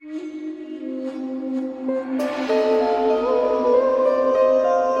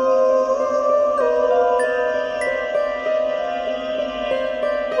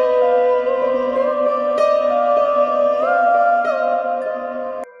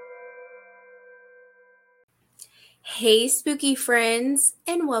Hey, spooky friends,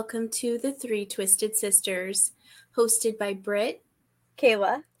 and welcome to the Three Twisted Sisters, hosted by Britt,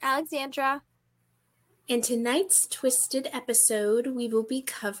 Kayla, Alexandra. In tonight's Twisted episode, we will be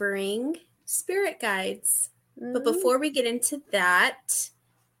covering spirit guides. But before we get into that,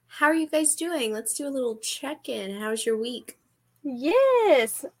 how are you guys doing? Let's do a little check-in. How's your week?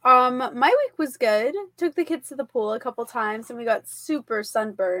 Yes. My week was good. Took the kids to the pool a couple times and we got super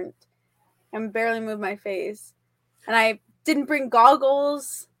sunburnt and barely moved my face. And I didn't bring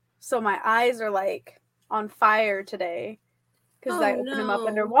goggles, so my eyes are like on fire today because I opened them up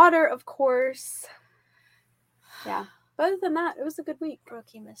underwater, of course. Yeah. But other than that, it was a good week.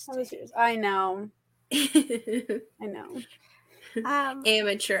 Rookie mistake. I know. I know.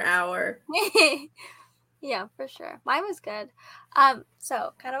 Amateur hour. Yeah, for sure. Mine was good.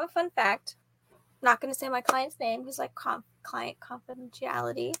 So kind of a fun fact. Not going to say my client's name because like client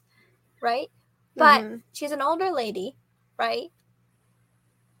confidentiality, right? But she's an older lady, right?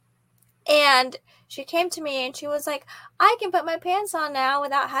 And she came to me and she was like, I can put my pants on now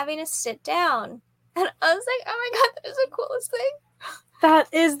without having to sit down. And I was like, oh my God, that is the coolest thing. That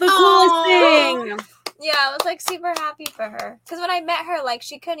is the coolest thing. Yeah, I was like super happy for her. Because when I met her, like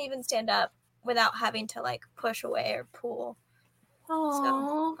she couldn't even stand up without having to like push away or pull. Aww.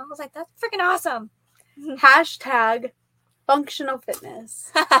 So I was like, that's freaking awesome. Hashtag functional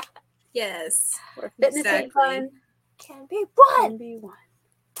fitness. Yes. Where fitness and fun can be one. Can be one.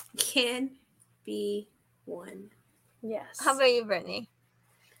 Can be one. Yes. How about you, Brittany?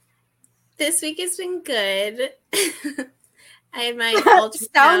 This week has been good. I had my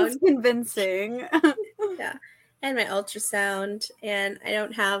ultrasound. Sounds convincing. Yeah. I had my ultrasound, and I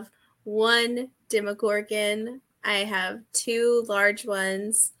don't have one Demogorgon. I have 2 large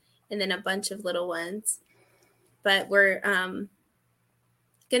ones, and then a bunch of little ones. But we're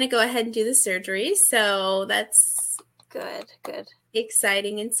gonna go ahead and do the surgery, so that's good.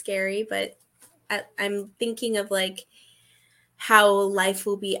 Exciting and scary. But I'm thinking of like how life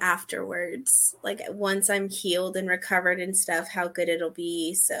will be afterwards, like once I'm healed and recovered and stuff, how good it'll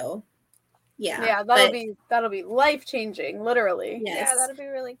be. So yeah, that'll be life-changing, literally. Yes. Yeah, that'll be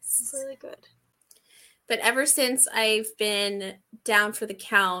really, really good. But ever since I've been down for the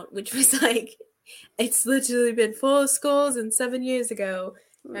count, which was like, it's literally been 4 skulls and 7 years ago.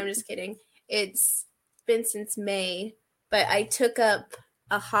 I'm just kidding. It's been since May, but I took up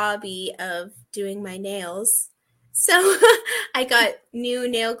a hobby of doing my nails. So I got new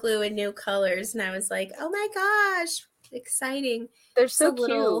nail glue and new colors, and I was like, oh my gosh, exciting. They're so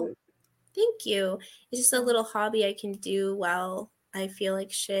cute. Thank you. It's just a little hobby I can do while I feel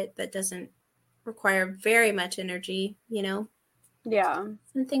like shit that doesn't require very much energy, you know? Yeah.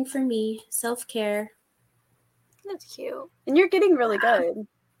 Something for me. Self-care. That's cute. And you're getting really good.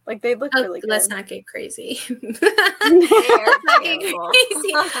 Like, they look really good. Let's not get crazy. Let's not get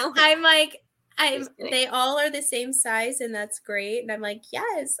crazy. I'm like, they all are the same size, and that's great. And I'm like,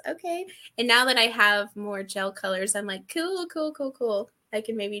 yes, okay. And now that I have more gel colors, I'm like, cool. I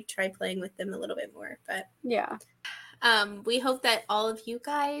can maybe try playing with them a little bit more. But yeah. We hope that all of you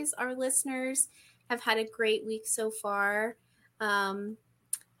guys, our listeners, have had a great week so far.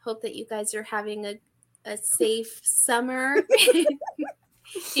 Hope that you guys are having a safe summer.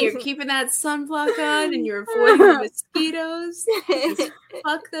 You're keeping that sunblock on and you're avoiding the mosquitoes.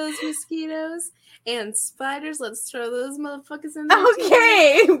 Fuck those mosquitoes and spiders. Let's throw those motherfuckers in there.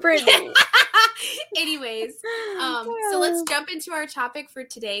 Okay, Brittany. Anyways, so let's jump into our topic for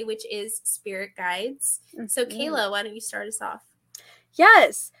today, which is spirit guides. So Kayla, why don't you start us off?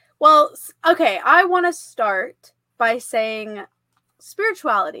 Yes. Well, okay, I want to start by saying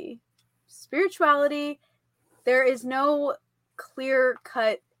spirituality. There is no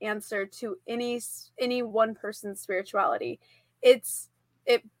clear-cut answer to any one person's spirituality. It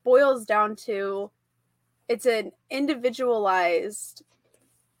boils down to it's an individualized,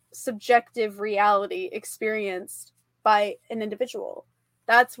 subjective reality experienced by an individual.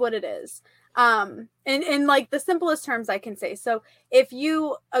 That's what it is. In like the simplest terms I can say. So if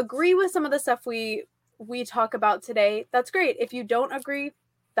you agree with some of the stuff we talk about today, that's great. If you don't agree,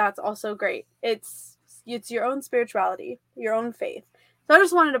 that's also great. It's your own spirituality, your own faith. So I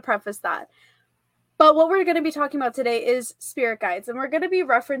just wanted to preface that. But what we're going to be talking about today is spirit guides, and we're going to be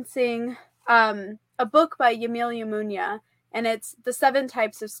referencing a book by Yamil Yamunya, and it's The 7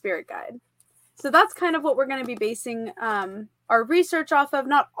 Types of Spirit Guide. So that's kind of what we're going to be basing our research off of.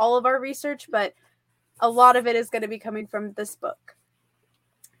 Not all of our research, but a lot of it is going to be coming from this book.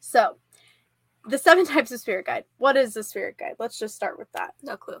 So, the 7 types of spirit guide. What is a spirit guide? Let's just start with that.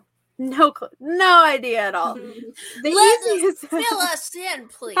 No clue. No clue. No idea at all. Fill us in,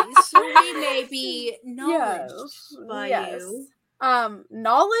 please. So we may be knowledged by you.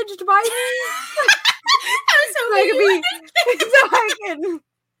 Knowledged by me? I'm so happy. So I can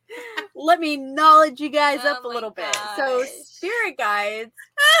let me knowledge you guys up a my little bit. gosh. So spirit guides,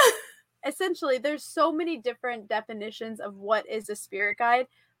 essentially, there's so many different definitions of what is a spirit guide,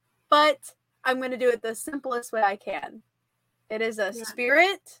 but I'm going to do it the simplest way I can. It is a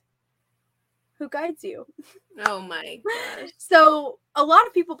spirit who guides you. Oh my gosh. So a lot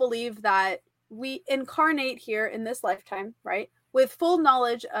of people believe that we incarnate here in this lifetime, right? With full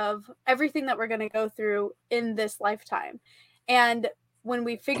knowledge of everything that we're going to go through in this lifetime. And when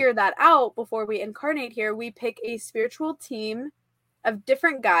we figure that out before we incarnate here, we pick a spiritual team of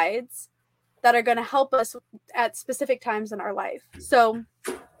different guides that are going to help us at specific times in our life. So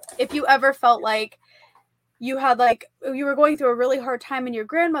if you ever felt like you were going through a really hard time and your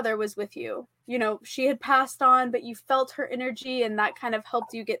grandmother was with you, you know, she had passed on, but you felt her energy and that kind of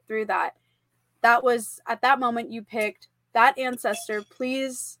helped you get through that. That was at that moment you picked that ancestor,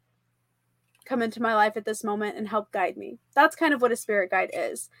 please come into my life at this moment and help guide me. That's kind of what a spirit guide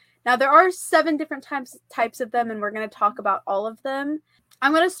is. Now, there are 7 different types of them, and we're going to talk about all of them.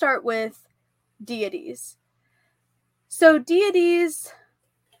 I'm going to start with deities. So deities,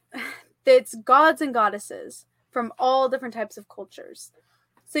 it's gods and goddesses from all different types of cultures.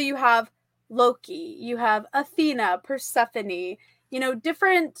 So you have Loki, you have Athena, Persephone, you know,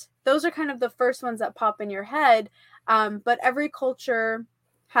 different, those are kind of the first ones that pop in your head. But every culture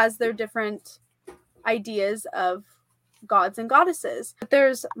has their different ideas of gods and goddesses. But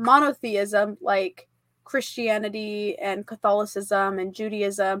there's monotheism, like Christianity and Catholicism and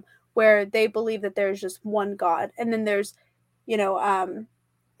Judaism, where they believe that there's just one God. And then there's, you know,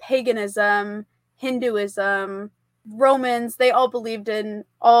 paganism, Hinduism, Romans, they all believed in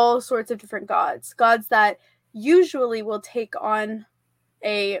all sorts of different gods. Gods that usually will take on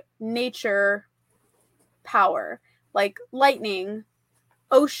a nature power, like lightning,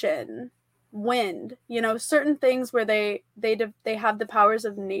 ocean, wind, you know, certain things where they have the powers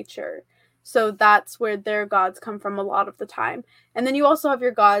of nature. So that's where their gods come from a lot of the time. And then you also have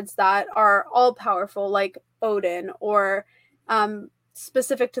your gods that are all powerful, like Odin, or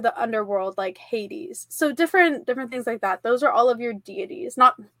specific to the underworld, like Hades. So different things like that. Those are all of your deities.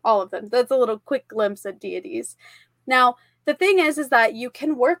 Not all of them. That's a little quick glimpse at deities. Now, the thing is that you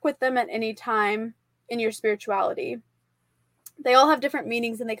can work with them at any time in your spirituality. They all have different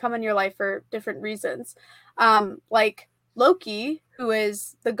meanings and they come in your life for different reasons. Like Loki, who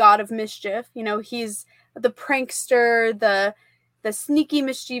is the god of mischief, you know, he's the prankster, the sneaky,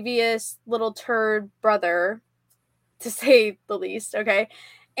 mischievous little turd brother, to say the least, okay?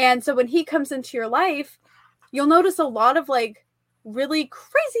 And so when he comes into your life, you'll notice a lot of like really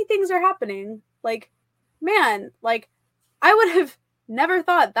crazy things are happening. Like, man, like I would have never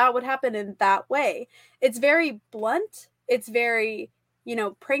thought that would happen in that way. It's very blunt. It's very, you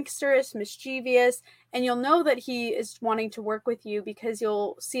know, pranksterish, mischievous, and you'll know that he is wanting to work with you because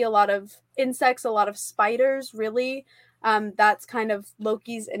you'll see a lot of insects, a lot of spiders, really. That's kind of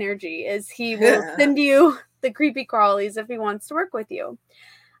Loki's energy, is he will send you the creepy crawlies if he wants to work with you.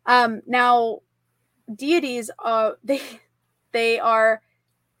 Now, deities, they are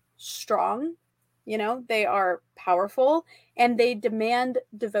strong, you know, they are powerful, and they demand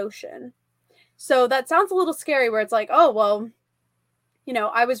devotion. So that sounds a little scary where it's like, oh, well, you know,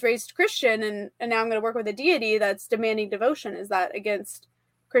 I was raised Christian and now I'm going to work with a deity that's demanding devotion. Is that against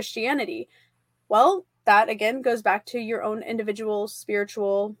Christianity? Well, that again goes back to your own individual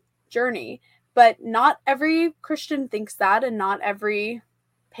spiritual journey. But not every Christian thinks that, and not every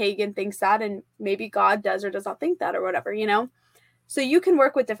pagan thinks that, and maybe God does or does not think that or whatever, you know? So you can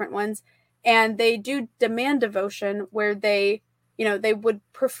work with different ones, and they do demand devotion where they, you know, they would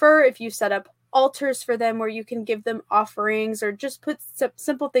prefer if you set up altars for them where you can give them offerings or just put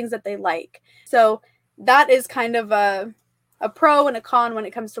simple things that they like. So that is kind of a pro and a con when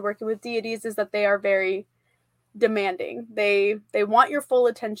it comes to working with deities, is that they are very demanding. They want your full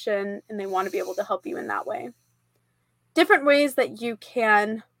attention and they want to be able to help you in that way. Different ways that you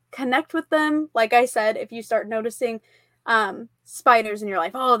can connect with them. Like I said, if you start noticing spiders in your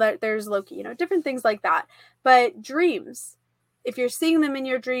life, oh, there's Loki, you know, different things like that. But dreams, if you're seeing them in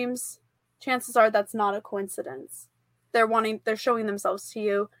your dreams, chances are that's not a coincidence. They're showing themselves to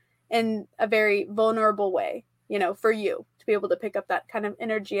you in a very vulnerable way, you know, for you to be able to pick up that kind of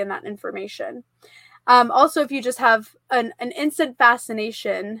energy and that information. Also, if you just have an instant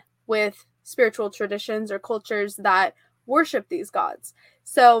fascination with spiritual traditions or cultures that worship these gods.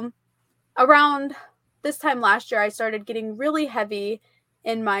 So around this time last year, I started getting really heavy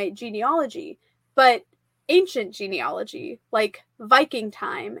in my genealogy, but ancient genealogy, like Viking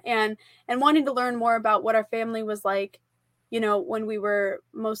time, and wanting to learn more about what our family was like, when we were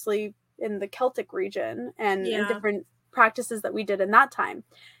mostly in the Celtic region and different practices that we did in that time.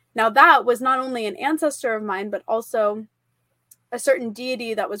 Now that was not only an ancestor of mine, but also a certain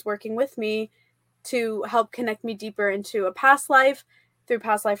deity that was working with me to help connect me deeper into a past life through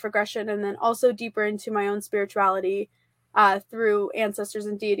past life regression, and then also deeper into my own spirituality through ancestors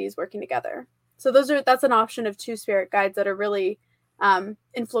and deities working together. So that's an option of 2 spirit guides that are really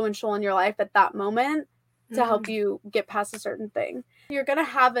influential in your life at that moment to help you get past a certain thing. You're going to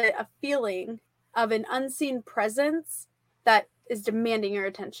have a feeling of an unseen presence that is demanding your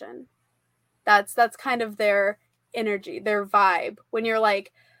attention. That's kind of their energy, their vibe. When you're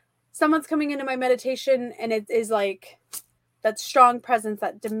like, someone's coming into my meditation and it is like that strong presence,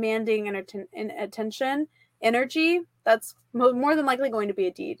 that demanding and attention energy, that's more than likely going to be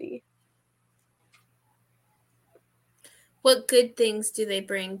a deity. What good things do they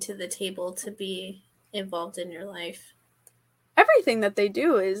bring to the table to be involved in your life? Everything that they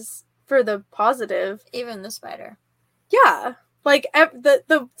do is for the positive. Even the spider. Yeah. Like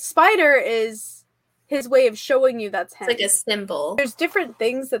the spider is his way of showing you that's him. It's like a symbol. There's different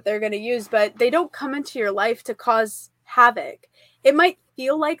things that they're going to use, but they don't come into your life to cause havoc. It might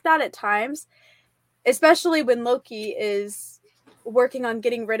feel like that at times, especially when Loki is working on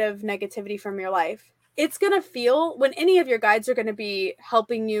getting rid of negativity from your life. It's going to feel, when any of your guides are going to be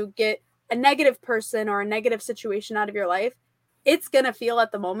helping you get a negative person or a negative situation out of your life, it's going to feel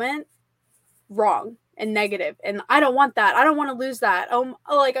at the moment wrong and negative. And I don't want that. I don't want to lose that.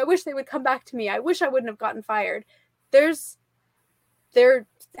 Like, I wish they would come back to me. I wish I wouldn't have gotten fired. They're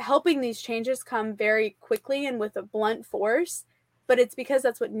helping these changes come very quickly and with a blunt force, but it's because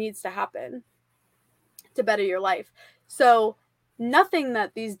that's what needs to happen to better your life. So nothing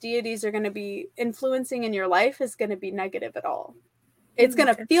that these deities are going to be influencing in your life is going to be negative at all. It's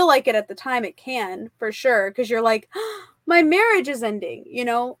going to feel like it at the time. It can, for sure, because you're like, oh, my marriage is ending.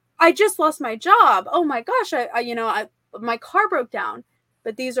 I just lost my job. Oh my gosh, my car broke down.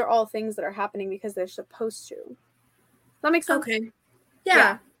 But these are all things that are happening because they're supposed to. Does that make sense? Okay.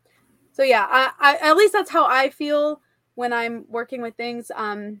 Yeah. So yeah, I at least that's how I feel when I'm working with things.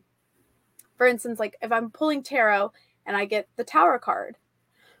 For instance, like if I'm pulling tarot and I get the Tower card,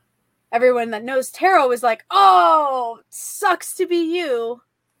 everyone that knows tarot is like, oh, sucks to be you.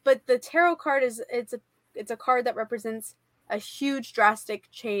 But the tarot card it's a card that represents a huge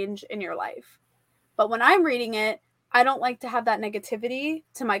drastic change in your life. But when I'm reading it, I don't like to have that negativity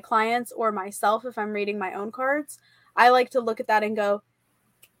to my clients or myself if I'm reading my own cards. I like to look at that and go,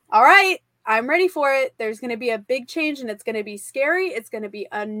 all right, I'm ready for it. There's going to be a big change and it's going to be scary. It's going to be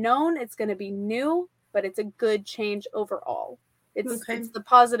unknown. It's going to be new, but it's a good change overall. It's the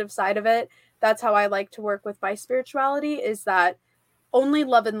positive side of it. That's how I like to work with my spirituality, is that only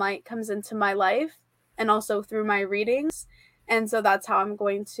love and light comes into my life and also through my readings. And so that's how I'm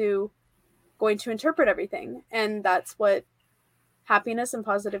going to interpret everything. And that's what happiness and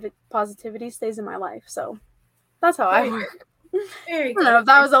positivity stays in my life. So that's how I work. Very good. I don't know if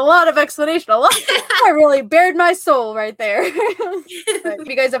that was a lot of explanation. I really bared my soul right there. Have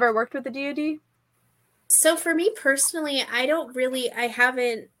you guys ever worked with a deity? So for me personally, I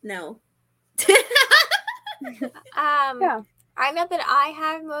haven't, no. Yeah. I know that I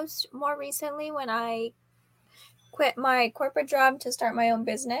have more recently when I quit my corporate job to start my own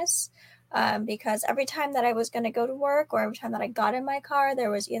business, because every time that I was going to go to work or every time that I got in my car,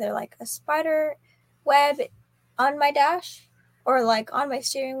 there was either like a spider web on my dash or like on my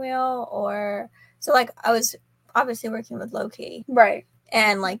steering wheel, or so like I was obviously working with Loki. Right.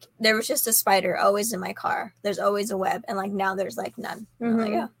 And like there was just a spider always in my car. There's always a web, and like now there's like none. Mm-hmm. I'm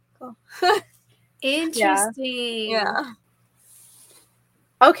like, oh, cool. Interesting. Yeah.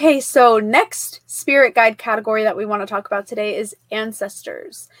 Okay, so next spirit guide category that we want to talk about today is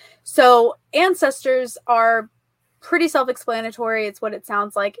ancestors. So ancestors are pretty self-explanatory. It's what it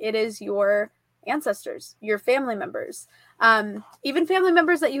sounds like. It is your ancestors, your family members, even family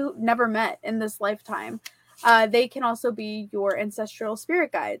members that you never met in this lifetime. They can also be your ancestral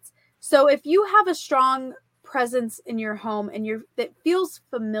spirit guides. So if you have a strong presence in your home and it feels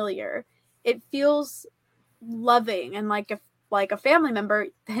familiar, it feels loving and like a family member,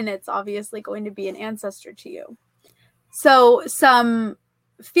 then it's obviously going to be an ancestor to you. So some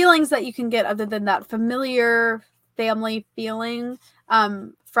feelings that you can get other than that familiar family feeling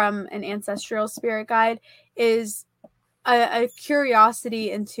from an ancestral spirit guide is a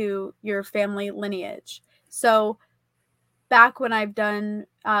curiosity into your family lineage. So back when I've done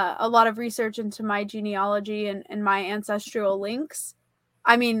a lot of research into my genealogy and my ancestral links,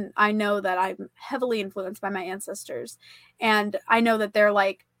 I mean, I know that I'm heavily influenced by my ancestors. And I know that they're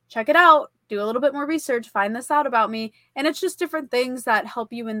like, check it out, do a little bit more research, find this out about me. And it's just different things that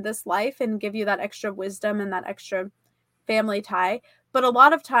help you in this life and give you that extra wisdom and that extra family tie. But a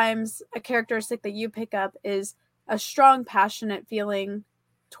lot of times, a characteristic that you pick up is a strong, passionate feeling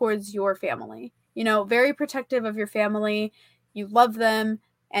towards your family. You know, very protective of your family. You love them,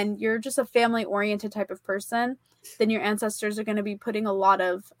 and you're just a family-oriented type of person. Then your ancestors are going to be putting a lot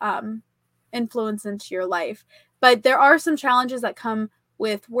of influence into your life. But there are some challenges that come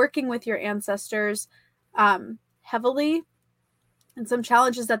with working with your ancestors heavily. And some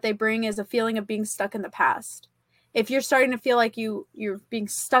challenges that they bring is a feeling of being stuck in the past. If you're starting to feel like you're being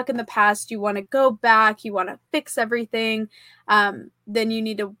stuck in the past, you want to go back, you want to fix everything, then you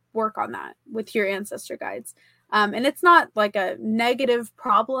need to work on that with your ancestor guides. And it's not like a negative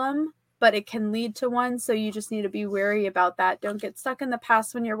problem, but it can lead to one. So you just need to be wary about that. Don't get stuck in the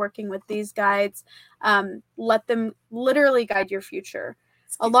past when you're working with these guides. Let them literally guide your future.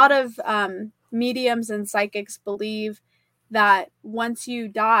 A lot of mediums and psychics believe that once you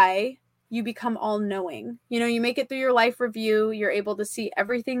die, you become all-knowing. You know, you make it through your life review, you're able to see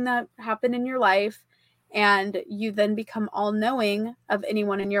everything that happened in your life, and you then become all-knowing of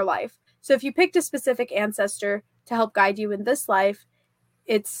anyone in your life. So if you picked a specific ancestor to help guide you in this life,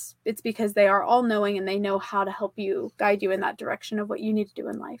 it's because they are all-knowing and they know how to help you, guide you in that direction of what you need to do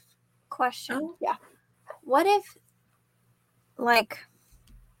in life. Question. Oh, yeah. What if, like,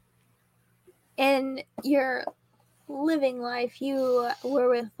 in your living life, you were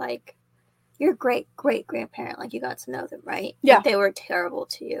with, like, your great-great-grandparent, like, you got to know them, right? Yeah. But they were terrible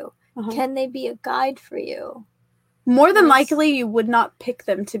to you. Uh-huh. Can they be a guide for you? More than likely, you would not pick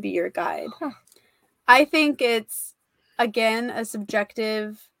them to be your guide. Huh. I think it's, again, a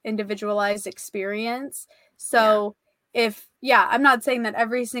subjective, individualized experience. So I'm not saying that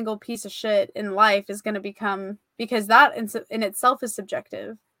every single piece of shit in life is going to become, because that in itself is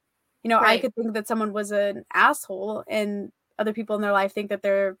subjective. You know, Right. I could think that someone was an asshole and other people in their life think that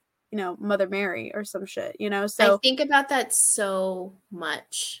they're, you know, Mother Mary or some shit, you know? So I think about that so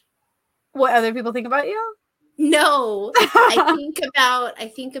much. What other people think about you? No, I think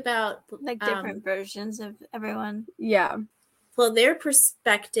about Like different versions of everyone. Yeah. Well, their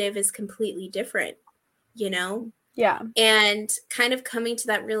perspective is completely different, you know? Yeah. And kind of coming to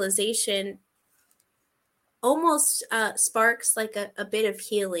that realization almost sparks like a bit of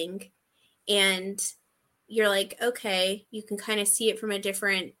healing. And you're like, okay, you can kind of see it from a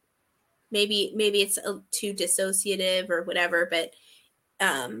different, maybe it's too dissociative or whatever, but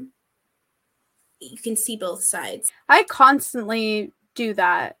you can see both sides. I constantly do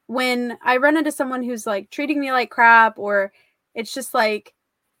that when I run into someone who's like treating me like crap, or it's just like,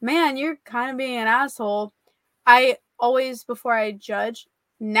 man, you're kind of being an asshole. I always, before I judge,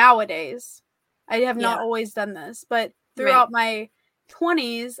 nowadays, I have not always done this, but throughout my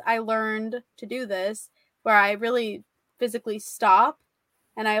 20s, I learned to do this, where I really physically stop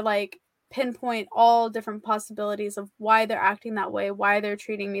and I like pinpoint all different possibilities of why they're acting that way, why they're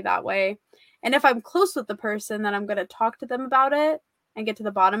treating me that way. And if I'm close with the person, then I'm going to talk to them about it and get to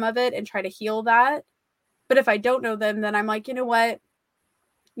the bottom of it and try to heal that. But if I don't know them, then I'm like, you know what?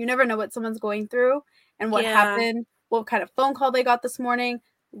 You never know what someone's going through and what happened, what kind of phone call they got this morning,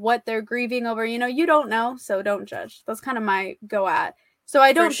 what they're grieving over. You know, you don't know, so don't judge. That's kind of my go at. So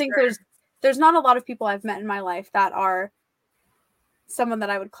I don't think there's not a lot of people I've met in my life that are someone that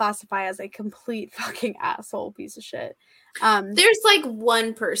I would classify as a complete fucking asshole piece of shit. There's like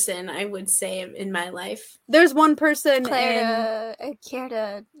one person I would say in my life. There's one person care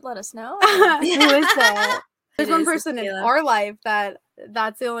to let us know? Who is that? There's one person in our life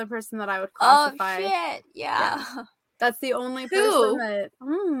that's the only person that I would classify. Oh shit! Yeah. That's the only person that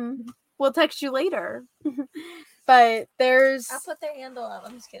we'll text you later. But there's, I'll put their handle out.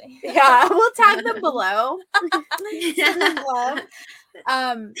 I'm just kidding. Yeah, we'll tag them below. But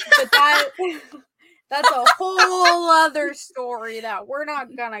that's a whole other story that we're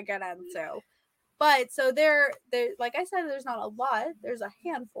not gonna get into. But so there, like I said, there's not a lot. There's a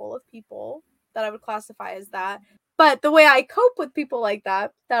handful of people that I would classify as that. But the way I cope with people like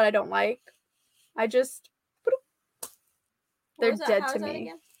that I don't like, I just, they're dead to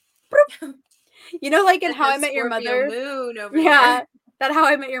me. You know, like in How I Met Your Mother. Moon over that How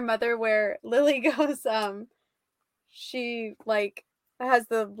I Met Your Mother where Lily goes, she like has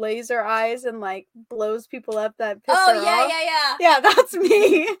the laser eyes and like blows people up that piss her off. Yeah. Yeah, that's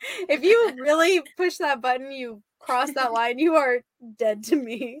me. If you really push that button, you cross that line, you are dead to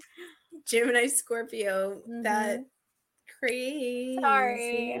me. Gemini Scorpio, that Mhm. crazy.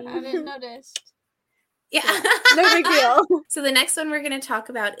 Sorry, I didn't notice. Yeah. No big deal. So the next one we're going to talk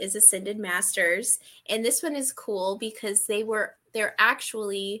about is Ascended Masters. And this one is cool because they're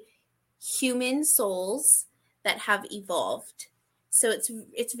actually human souls that have evolved. So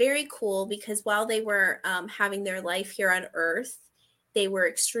it's very cool because while they were having their life here on Earth, they were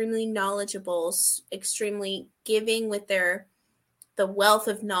extremely knowledgeable, extremely giving with the wealth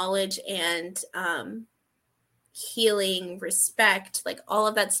of knowledge and healing, respect, like all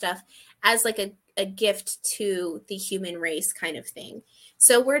of that stuff as like a gift to the human race kind of thing.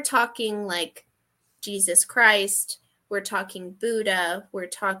 So we're talking like Jesus Christ, we're talking Buddha, we're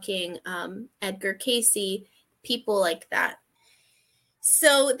talking Edgar Cayce, people like that.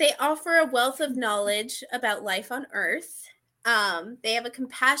 So they offer a wealth of knowledge about life on Earth. They have a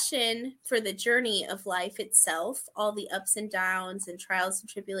compassion for the journey of life itself, all the ups and downs and trials and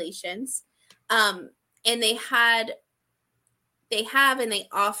tribulations. And they have and they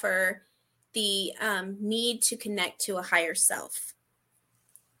offer the need to connect to a higher self.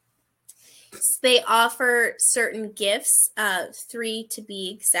 So they offer certain gifts, 3 to be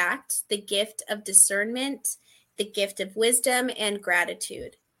exact: the gift of discernment, the gift of wisdom, and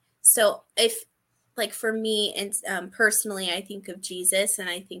gratitude. So if, like for me and personally, I think of Jesus and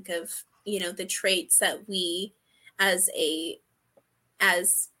I think of, the traits that we as a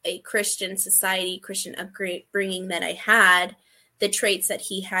Christian society, Christian upbringing that I had, the traits that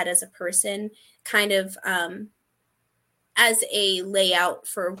he had as a person, kind of as a layout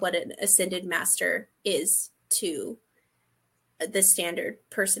for what an ascended master is to the standard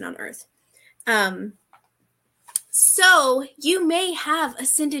person on Earth. So you may have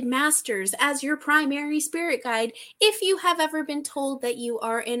ascended masters as your primary spirit guide if you have ever been told that you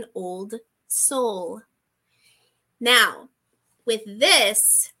are an old soul. Now, with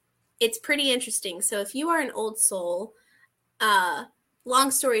this, it's pretty interesting. So if you are an old soul,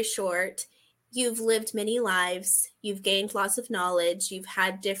 long story short, you've lived many lives, you've gained lots of knowledge, you've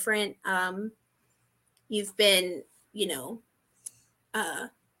had different, you've been,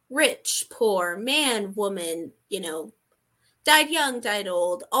 rich, poor, man, woman, died young, died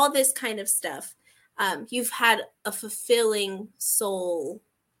old, all this kind of stuff. You've had a fulfilling soul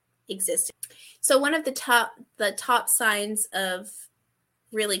existence. So one of the top signs of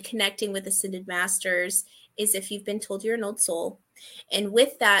really connecting with ascended masters is if you've been told you're an old soul. And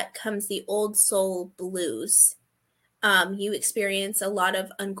with that comes the old soul blues. You experience a lot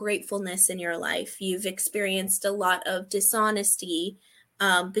of ungratefulness in your life. You've experienced a lot of dishonesty,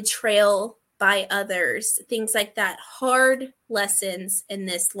 betrayal by others, things like that. Hard lessons in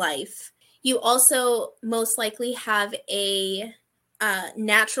this life. You also most likely have a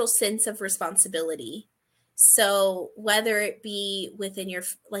natural sense of responsibility. So whether it be within your,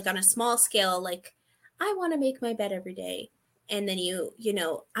 like on a small scale, like I want to make my bed every day. And then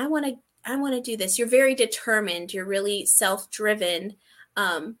I want to do this. You're very determined. You're really self-driven.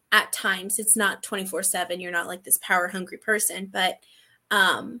 At times it's not 24/7. You're not like this power hungry person, but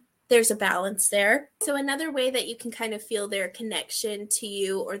there's a balance there. So another way that you can kind of feel their connection to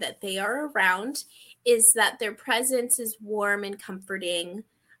you or that they are around is that their presence is warm and comforting.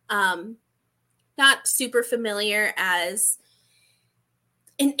 Not super familiar as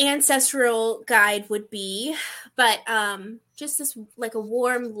an ancestral guide would be, but just this like a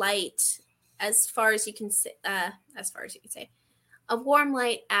warm light, as far as you can say, a warm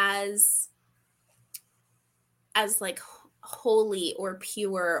light as like holy or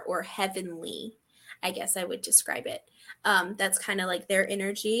pure or heavenly, I guess I would describe it. That's kind of like their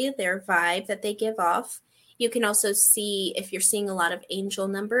energy, their vibe that they give off. You can also see if you're seeing a lot of angel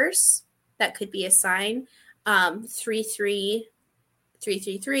numbers, that could be a sign.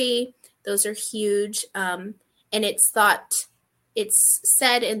 333, those are huge. And it's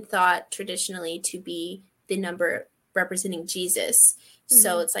said and thought traditionally to be the number representing Jesus. Mm-hmm.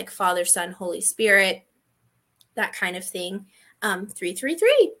 So it's like Father, Son, Holy Spirit, that kind of thing.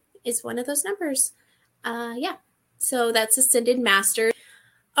 333 is one of those numbers. So that's Ascended Master.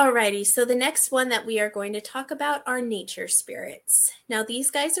 Alrighty, so the next one that we are going to talk about are nature spirits. Now,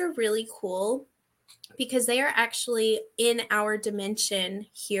 these guys are really cool because they are actually in our dimension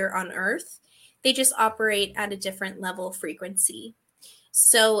here on Earth. They just operate at a different level frequency.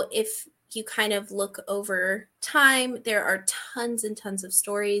 So if you kind of look over time, there are tons and tons of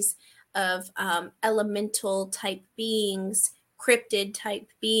stories of elemental type beings, cryptid type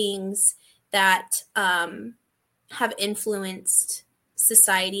beings that have influenced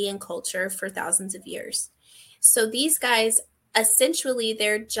society and culture for thousands of years. So these guys, essentially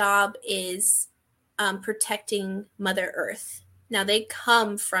their job is protecting Mother Earth. Now, they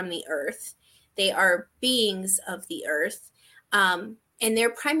come from the earth. They are beings of the earth. And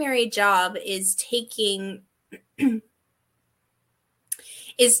their primary job is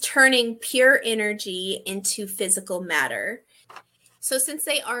turning pure energy into physical matter. So since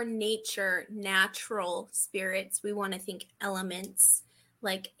they are natural spirits, we want to think elements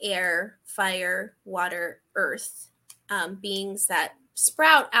like air, fire, water, earth, beings that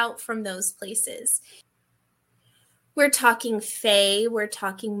sprout out from those places. We're talking fae, we're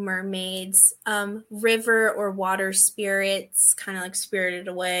talking mermaids, river or water spirits, kind of like Spirited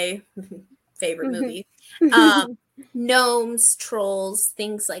Away, favorite movie. Gnomes, trolls,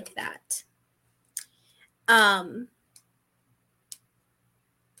 things like that.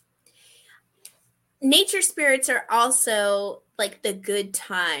 Nature spirits are also like the good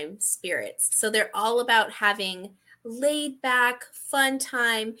time spirits. So they're all about having laid back, fun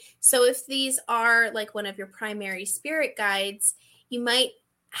time. So if these are like one of your primary spirit guides, you might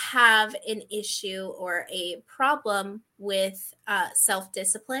have an issue or a problem with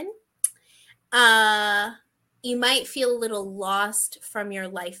self-discipline. You might feel a little lost from your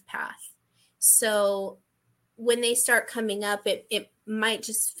life path. So when they start coming up, it might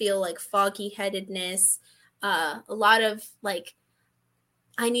just feel like foggy headedness, a lot of like,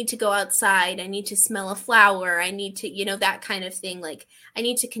 I need to go outside. I need to smell a flower. I need to, that kind of thing. Like, I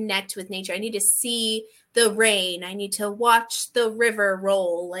need to connect with nature. I need to see the rain. I need to watch the river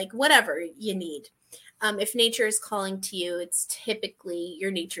roll, like whatever you need. If nature is calling to you, it's typically your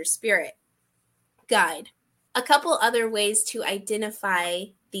nature spirit guide. A couple other ways to identify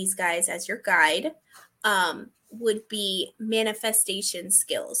these guys as your guide would be manifestation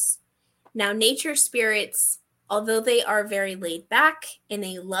skills. Now, nature spirits, although they are very laid back and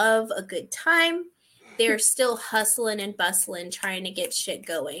they love a good time, they're still hustling and bustling, trying to get shit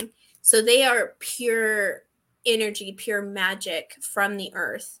going. So they are pure energy, pure magic from the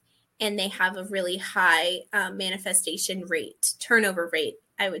earth, and they have a really high manifestation rate, turnover rate,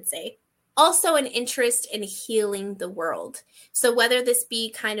 I would say. Also an interest in healing the world. So whether this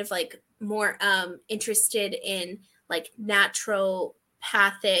be kind of like more interested in like naturopathic,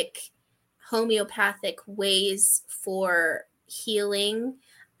 homeopathic ways for healing,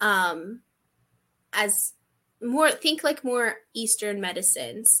 as more Eastern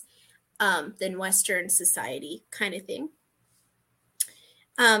medicines than Western society kind of thing.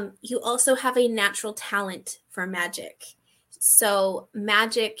 You also have a natural talent for magic. So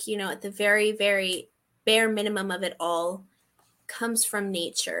magic, at the very, very bare minimum of it all, comes from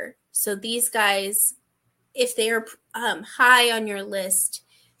nature. So these guys, if they are high on your list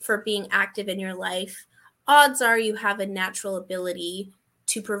for being active in your life, odds are you have a natural ability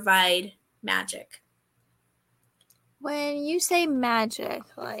to provide magic. When you say magic,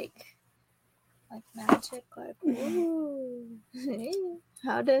 like magic, like, ooh,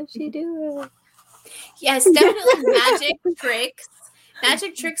 how does she do it? Yes, definitely magic tricks.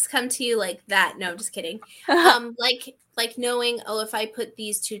 Magic tricks come to you like that. No, just kidding. Like knowing, if I put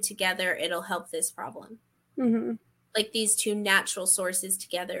these two together, it'll help this problem. Mm-hmm. Like these two natural sources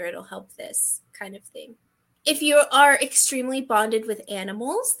together, it'll help this kind of thing. If you are extremely bonded with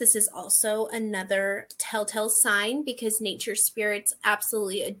animals, this is also another telltale sign, because nature spirits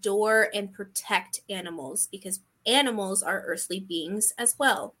absolutely adore and protect animals, because animals are earthly beings as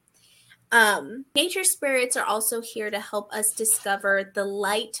well. Nature spirits are also here to help us discover the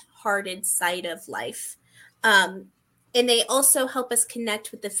light-hearted side of life. And they also help us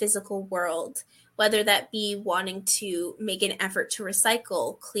connect with the physical world, whether that be wanting to make an effort to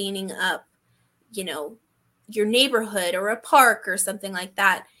recycle, cleaning up, your neighborhood or a park or something like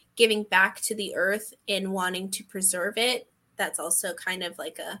that, giving back to the earth and wanting to preserve it. That's also kind of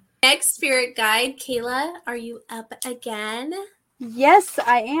like a next spirit guide. Kayla, are you up again? Yes,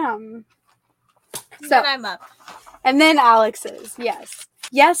 I am. So I'm up. And then Alex is.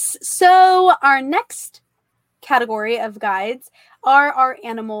 Yes. So our next category of guides are our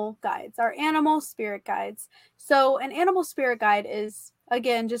animal guides, our animal spirit guides. So an animal spirit guide is,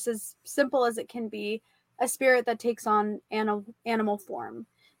 again, just as simple as it can be, a spirit that takes on animal form.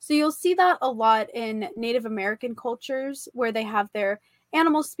 So you'll see that a lot in Native American cultures where they have their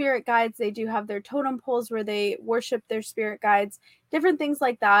animal spirit guides. They do have their totem poles where they worship their spirit guides, different things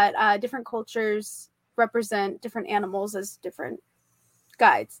like that. Different cultures represent different animals as different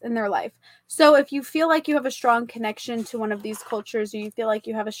guides in their life. So if you feel like you have a strong connection to one of these cultures, or you feel like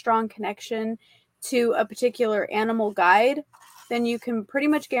you have a strong connection to a particular animal guide, then you can pretty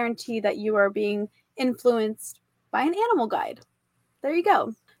much guarantee that you are being influenced by an animal guide. There you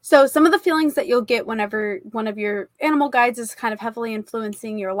go. So some of the feelings that you'll get whenever one of your animal guides is kind of heavily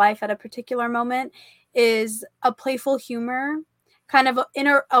influencing your life at a particular moment is a playful humor, kind of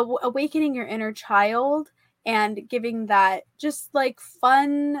awakening your inner child and giving that just like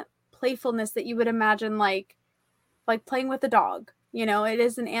fun playfulness that you would imagine like playing with a dog. You know, it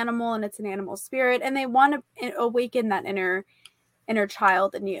is an animal and it's an animal spirit, and they want to awaken that inner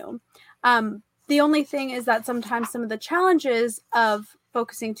child in you. The only thing is that sometimes some of the challenges of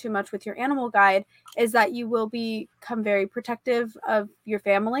focusing too much with your animal guide is that you will become very protective of your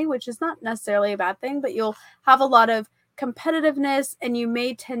family, which is not necessarily a bad thing, but you'll have a lot of competitiveness and you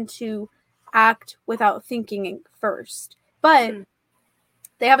may tend to act without thinking first. But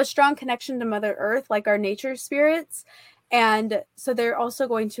they have a strong connection to Mother Earth, like our nature spirits. And so they're also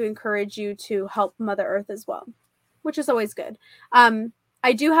going to encourage you to help Mother Earth as well, which is always good.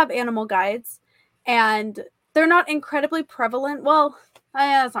 I do have animal guides, and they're not incredibly prevalent. Well,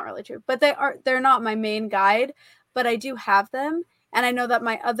 that's not really true, but they're not my main guide, but I do have them. And I know that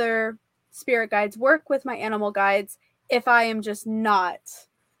my other spirit guides work with my animal guides if I am just not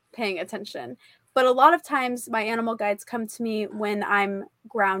paying attention. But a lot of times my animal guides come to me when I'm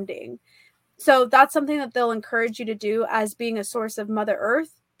grounding. So that's something that they'll encourage you to do as being a source of Mother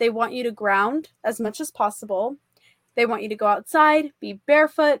Earth. They want you to ground as much as possible. They want you to go outside, be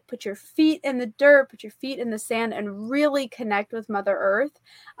barefoot, put your feet in the dirt, put your feet in the sand, and really connect with Mother Earth.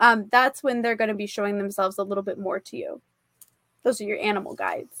 That's when they're going to be showing themselves a little bit more to you. Those are your animal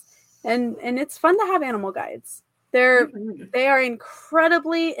guides. And it's fun to have animal guides. They are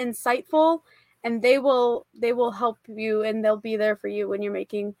incredibly insightful, and they will help you, and they'll be there for you when you're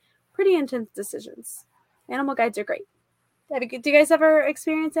making pretty intense decisions. Animal guides are great. Do you guys ever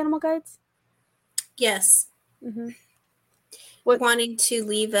experience animal guides? Yes. Mm-hmm. Wanting to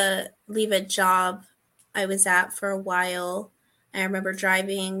leave a job I was at for a while. I remember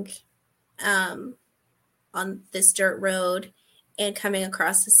driving on this dirt road and coming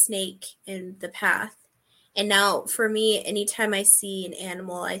across a snake in the path. And now for me, anytime I see an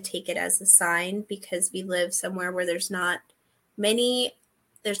animal, I take it as a sign, because we live somewhere where there's not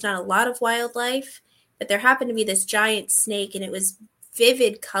a lot of wildlife, but there happened to be this giant snake, and it was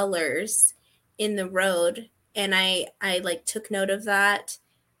vivid colors in the road. And I like took note of that,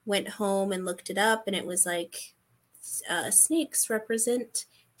 went home and looked it up, and it was like snakes represent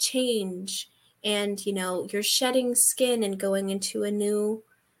change, and you're shedding skin and going into a new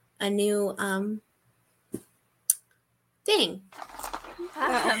thing.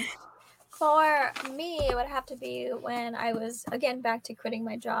 For me, it would have to be when I was, again, back to quitting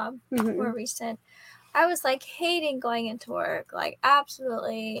my job, more recent. I was like hating going into work, like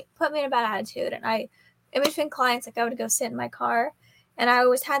absolutely put me in a bad attitude. And in between clients, like I would go sit in my car, and I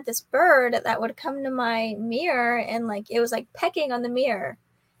always had this bird that would come to my mirror, and like it was like pecking on the mirror.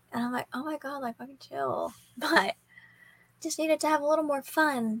 And I'm like, oh my God, like fucking chill. But just needed to have a little more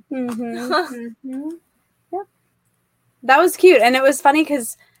fun. Yep. That was cute. And it was funny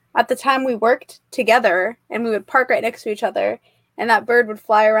because at the time we worked together, and we would park right next to each other, and that bird would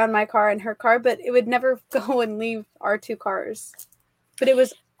fly around my car and her car, but it would never go and leave our two cars. But it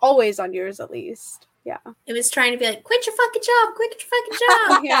was always on yours, at least. Yeah. It was trying to be like, quit your fucking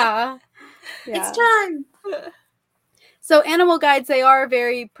job. Yeah. It's time. So animal guides, they are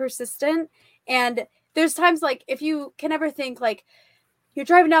very persistent. And there's times like, if you can ever think like you're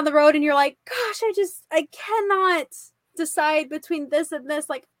driving down the road and you're like, gosh, I cannot decide between this and this.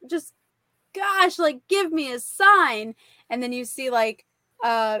 Like, just, gosh, like give me a sign. And then you see like,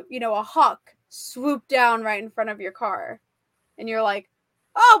 a hawk swoop down right in front of your car. And you're like,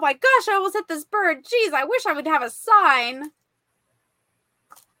 oh my gosh, I almost hit this bird. Jeez, I wish I would have a sign.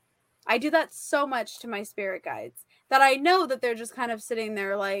 I do that so much to my spirit guides that I know that they're just kind of sitting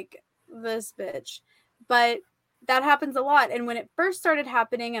there like, this bitch. But that happens a lot. And when it first started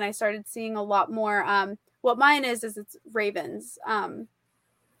happening and I started seeing a lot more, what mine is it's ravens. When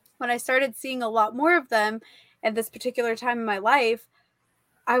I started seeing a lot more of them at this particular time in my life,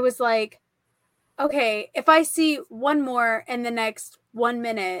 I was like, okay, if I see one more in the next 1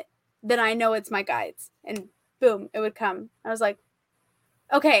 minute, then I know it's my guides. And boom, it would come. I was like,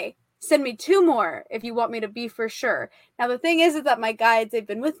 okay, send me 2 more if you want me to be for sure. Now, the thing is that my guides, they've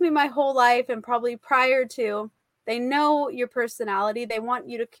been with me my whole life, and probably prior to, they know your personality. They want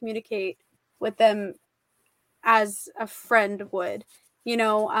you to communicate with them as a friend would.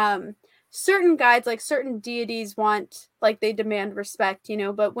 Certain guides, like certain deities they demand respect,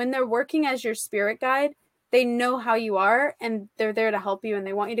 but when they're working as your spirit guide, they know how you are, and they're there to help you, and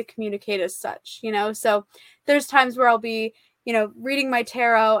they want you to communicate as such, So there's times where I'll be, reading my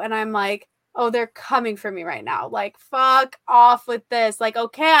tarot, and I'm like, oh, they're coming for me right now. Like, fuck off with this. Like,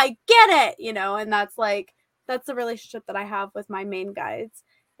 okay, I get it, you know? And that's like, that's the relationship that I have with my main guides,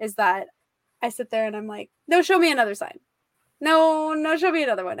 is that I sit there and I'm like, no, show me another sign. No, show me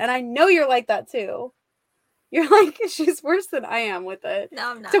another one. And I know you're like that too. You're like, she's worse than I am with it.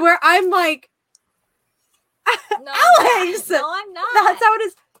 No, I'm not. To where I'm like, No, Alex! No, I'm not. That's how it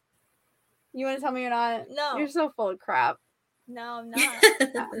is. You want to tell me you're not? No. You're so full of crap. No, I'm not.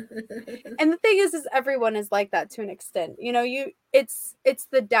 And the thing is everyone is like that to an extent. You know, it's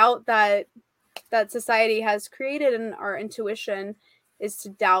the doubt that society has created in our intuition, is to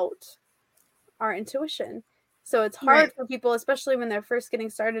doubt our intuition. So it's hard for people, especially when they're first getting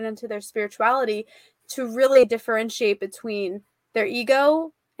started into their spirituality, to really differentiate between their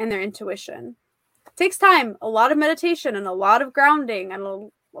ego and their intuition. It takes time, a lot of meditation and a lot of grounding and a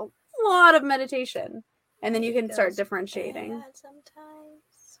lot of meditation. And then you can start differentiating. Bad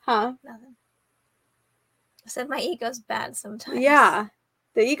sometimes. Huh? Nothing. I said my ego's bad sometimes. Yeah.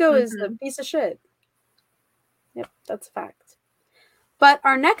 The ego is a piece of shit. Yep, that's a fact. But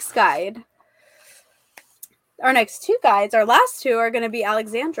our next guide, our next two guides, our last two are going to be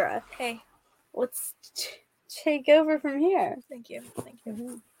Alexandra. Okay. Let's take over from here. Thank you.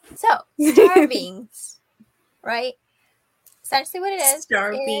 Mm-hmm. So, star beings, right? Essentially what it is.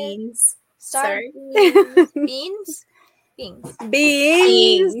 Star beings. Star Sorry. beings. Beings? Beings.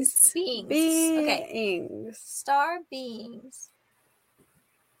 Beings. Beings. Okay. Beings. Star beings.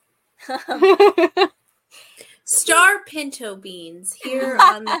 Star pinto beans here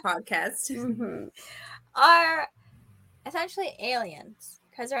on the podcast. Mm-hmm. Are essentially aliens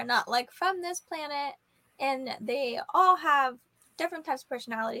because they're not like from this planet, and they all have different types of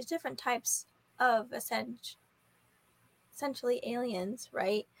personalities, different types of essentially aliens,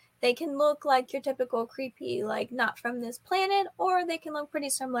 right? They can look like your typical creepy, like not from this planet, or they can look pretty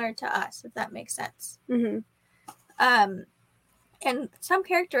similar to us, if that makes sense. Mm-hmm. And some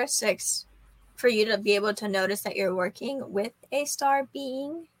characteristics for you to be able to notice that you're working with a star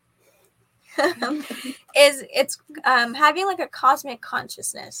being is it's having like a cosmic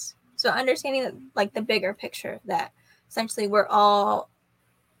consciousness. So understanding that, like the bigger picture, that essentially we're all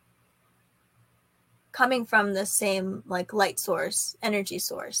coming from the same like light source, energy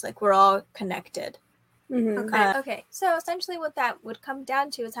source, like we're all connected. Mm-hmm. Okay. So essentially what that would come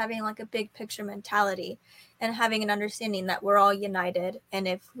down to is having like a big picture mentality and having an understanding that we're all united, and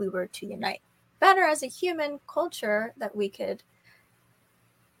if we were to unite better as a human culture, that we could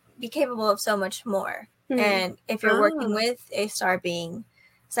be capable of so much more. Mm-hmm. And if you're working with a star being,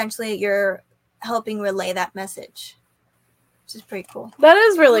 essentially you're helping relay that message, which is pretty cool. That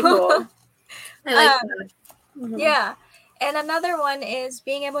is really cool. I like that. Mm-hmm. Yeah. And another one is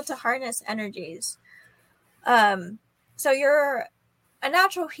being able to harness energies. So you're a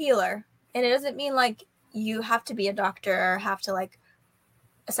natural healer, and it doesn't mean like you have to be a doctor or have to like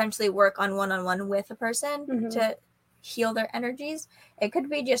essentially work on one-on-one with a person to heal their energies. It could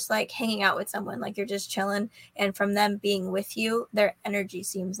be just like hanging out with someone, like you're just chilling, and from them being with you, their energy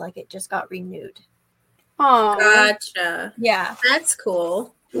seems like it just got renewed. Oh, Gotcha. Yeah. That's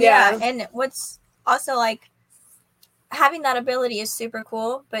cool. Yeah. And what's also like having that ability is super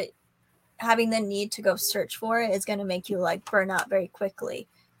cool, but having the need to go search for it is going to make you like burn out very quickly.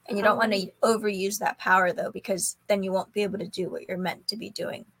 And you don't want to overuse that power though, because then you won't be able to do what you're meant to be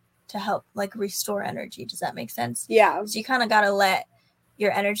doing to help like restore energy. Does that make sense? Yeah. So you kind of got to let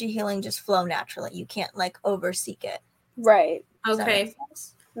your energy healing just flow naturally. You can't like overseek it. Right. Does that Okay. make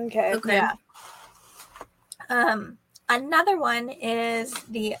sense? Okay. Okay. Yeah. Another one is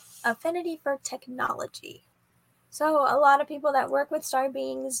the affinity for technology. So a lot of people that work with star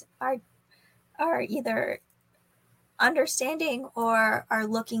beings are either understanding or are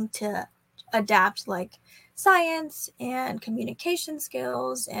looking to adapt like science and communication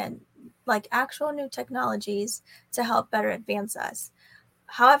skills and like actual new technologies to help better advance us.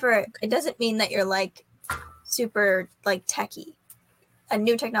 However, it doesn't mean that you're like super like techie. A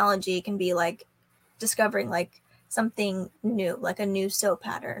new technology can be like discovering like something new, like a new sew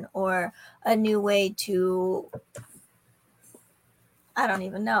pattern or a new way to, I don't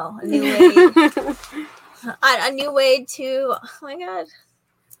even know, a new way to, oh my God,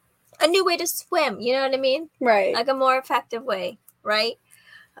 a new way to swim. You know what I mean? Right. Like a more effective way, right?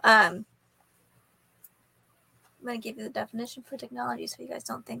 I'm going to give you the definition for technology so you guys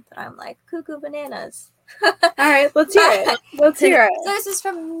don't think that I'm like cuckoo bananas. All right, let's hear it. Let's hear it. So this is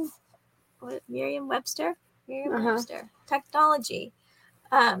from Merriam-Webster. Technology.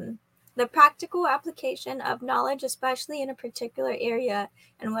 The practical application of knowledge, especially in a particular area,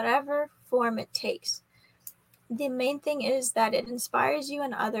 in whatever form it takes. the main thing is that it inspires you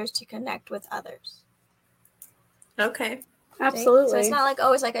and others to connect with others. Okay. Absolutely. So it's not like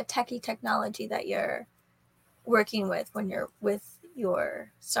always like a techie technology that you're working with when you're with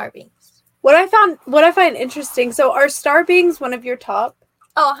your star beings. What I find interesting. So are star beings one of your top?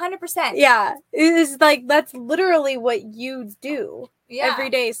 Oh, 100%. Yeah, it is like that's literally what you do every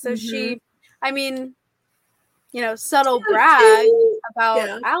day. So she, I mean, subtle brag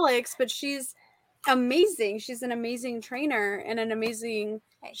about Alex, but she's amazing. She's an amazing trainer and an amazing.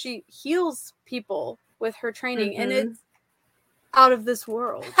 She heals people with her training, and it's out of this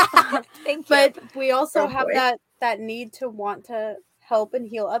world. Thank you. But we also have that need to want to help and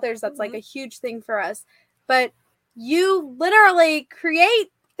heal others. That's like a huge thing for us. But you literally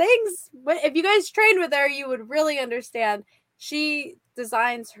create things. If you guys trained with her, you would really understand. She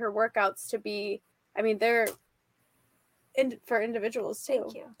designs her workouts to be, I mean, they're for individuals too.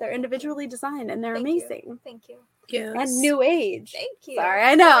 Thank you. They're individually designed and they're amazing. Thank you. Yes. And new age. Thank you. Sorry,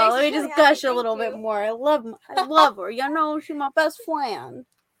 I know. Let me really just gush happy. a little bit more. I love her. She's my best friend.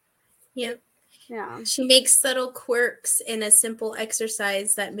 Yep. Yeah. She makes subtle quirks in a simple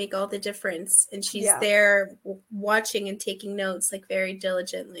exercise that make all the difference. And she's there watching and taking notes like very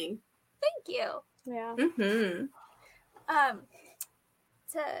diligently. Thank you. Yeah. Mm-hmm.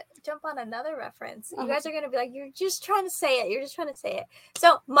 To jump on another reference, you guys are going to be like, you're just trying to say it. You're just trying to say it.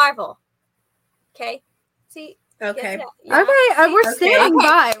 So, Marvel. Okay? See? Okay. Yeah. Okay. We're standing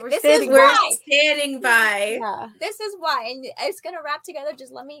by. We're standing by. Yeah. This is why. And it's going to wrap together.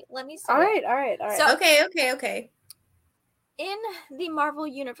 Just let me say All right. So, okay. In the Marvel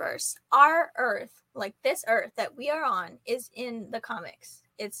universe, our Earth, like this Earth that we are on, is in the comics.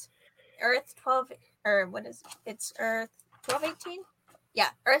 It's Earth 12, or what is it? It's Earth 1218? Yeah,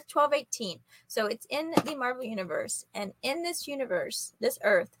 Earth 1218. So it's in the Marvel universe. And in this universe, this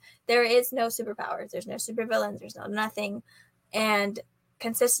Earth, there is no superpowers. There's no supervillains. There's no nothing. And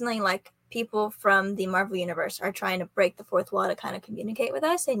consistently, like, people from the Marvel universe are trying to break the fourth wall to kind of communicate with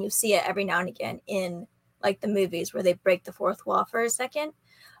us. And you see it every now and again in, like, the movies where they break the fourth wall for a second.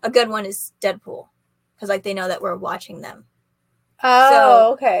 A good one is Deadpool. Because, like, they know that we're watching them.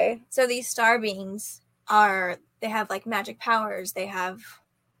 Oh, okay. So these star beings they have like magic powers, they have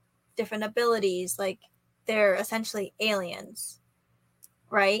different abilities, like they're essentially aliens,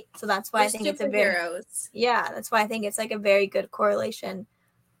 right? So that's why I think it's that's why I think it's like a very good correlation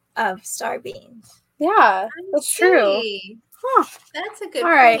of star beings. Yeah, that's true. Huh. That's a good point.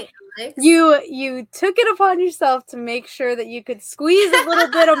 All right. Alex. You took it upon yourself to make sure that you could squeeze a little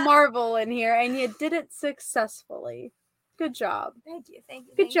bit of Marvel in here, and you did it successfully. Good job. Thank you.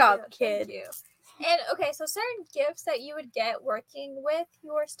 Good job, kid. Thank you. And okay, so certain gifts that you would get working with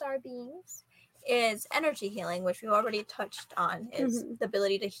your star beings is energy healing, which we already touched on, is the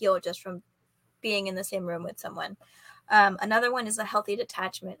ability to heal just from being in the same room with someone. Another one is a healthy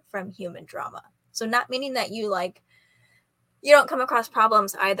detachment from human drama. So not meaning that you don't come across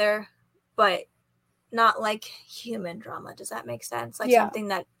problems either, but not like human drama. Does that make sense? Like something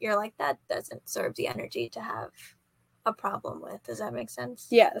that you're like, that doesn't serve the energy to have a problem with. Does that make sense?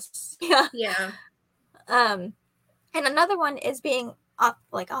 Yes. Yeah. And another one is being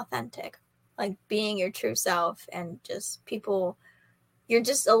authentic, like being your true self, and just people, you're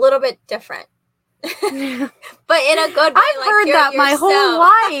just a little bit different, but in a good way. I've heard that my whole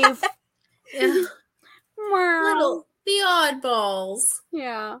life. Yeah. Wow. The oddballs.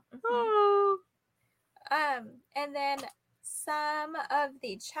 Yeah. Oh. And then some of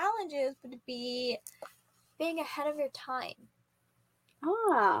the challenges would be being ahead of your time.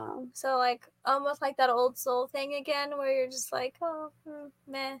 So like almost like that old soul thing again, where you're just like,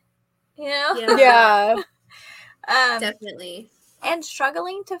 meh, Yeah. Definitely. And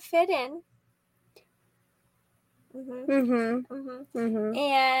struggling to fit in.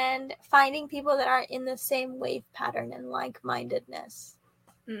 And finding people that are in the same wave pattern and like-mindedness.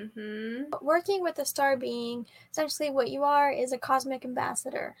 Working with a star being, essentially what you are is a cosmic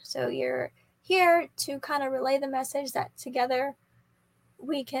ambassador. So you're here to kind of relay the message that together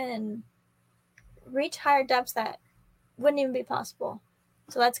we can reach higher depths that wouldn't even be possible.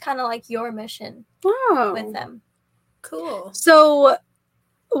 So that's kind of like your mission with them. Cool. So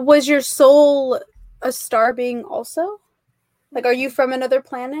was your soul a star being also? Like, are you from another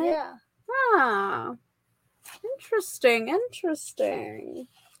planet? Yeah. Interesting.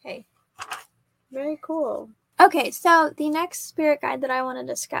 Hey. Very cool. Okay, so the next spirit guide that I want to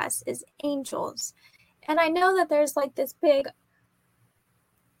discuss is angels. And I know that there's like this big,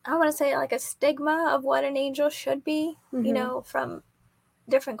 I want to say like a stigma of what an angel should be, from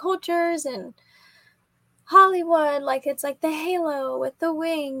different cultures and Hollywood. Like it's like the halo with the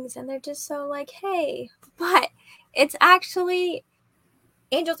wings, and they're just so like, hey. But It's actually,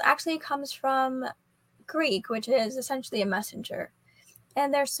 angels actually comes from Greek, which is essentially a messenger.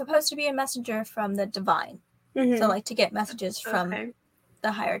 And they're supposed to be a messenger from the divine. Mhm. So, like, to get messages from Okay.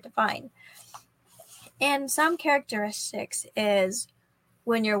 the higher divine. And some characteristics is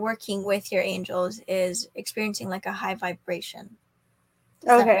when you're working with your angels is experiencing like a high vibration.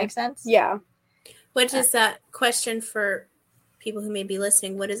 Does that make sense? Yeah. What is that question for people who may be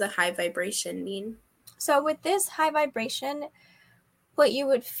listening? What does a high vibration mean? So with this high vibration, what you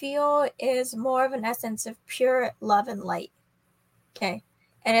would feel is more of an essence of pure love and light. Okay.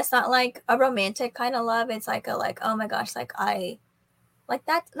 And it's not like a romantic kind of love. It's like oh my gosh,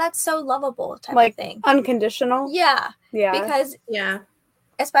 that's so lovable type Like of thing. unconditional. Yeah. Yeah. Because Yeah.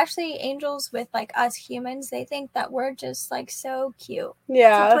 especially angels with like us humans, they think that we're just like so cute. To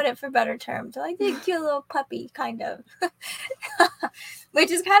Yeah. put it for better terms. Like the cute little puppy kind of.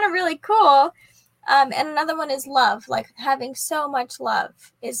 Which is kind of really cool. And another one is love. Like having so much love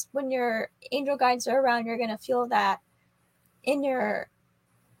is when your angel guides are around, you're gonna feel that in your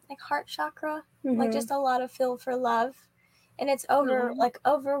like heart chakra. Like Mhm. just a lot of feel for love. And it's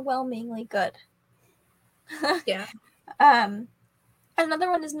overwhelmingly good. Yeah.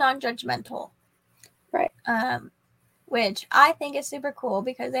 Another one is non-judgmental. Right. Which I think is super cool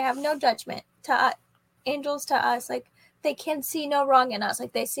because they have no judgment. Angels to us, like they can see no wrong in us.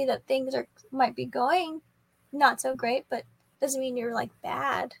 Like they see that things might be going not so great, but doesn't mean you're like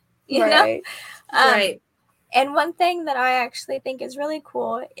bad. You Right. know? Right. And one thing that I actually think is really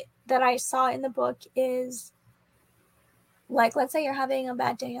cool that I saw in the book is like, let's say you're having a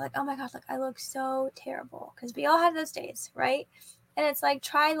bad day. You're like, oh my gosh, like I look so terrible. Because we all have those days, right? And it's like,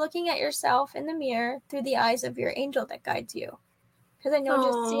 try looking at yourself in the mirror through the eyes of your angel that guides you. Because then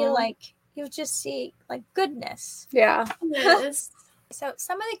you'll just see like goodness. Yeah. Yes. So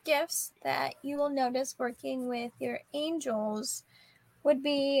some of the gifts that you will notice working with your angels would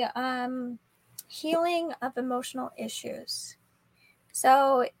be healing of emotional issues.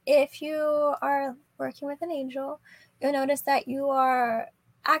 So if you are working with an angel, you'll notice that you are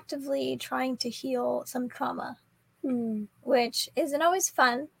actively trying to heal some trauma, which isn't always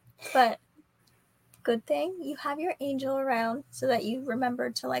fun, but good thing you have your angel around so that you remember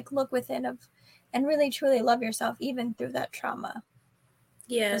to like look within and really truly love yourself even through that trauma.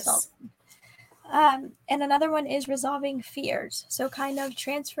 Yes. And another one is resolving fears. So kind of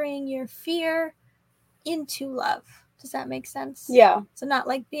transferring your fear into love. Does that make sense? Yeah. So not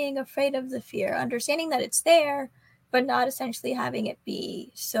like being afraid of the fear, understanding that it's there, but not essentially having it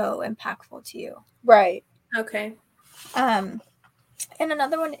be so impactful to you. Right. Okay. And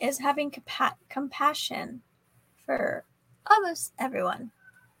another one is having compassion for almost everyone,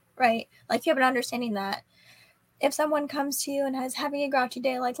 right? Like you have an understanding that if someone comes to you and is having a grouchy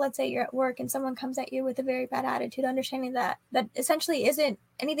day, like let's say you're at work and someone comes at you with a very bad attitude, understanding that essentially isn't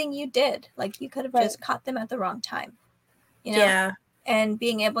anything you did. Like you could have just caught them at the wrong time, you know? Yeah. And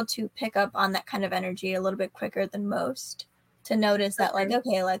being able to pick up on that kind of energy a little bit quicker than most to notice that like,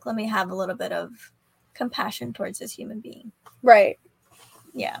 okay, like let me have a little bit of compassion towards this human being. Right.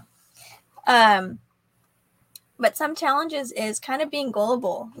 Yeah. But some challenges is kind of being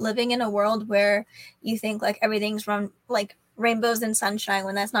gullible, living in a world where you think like everything's like rainbows and sunshine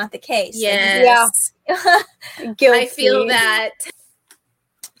when that's not the case. Yes. Like, I feel that.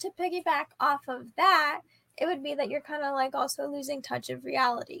 To piggyback off of that, it would be that you're kind of like also losing touch of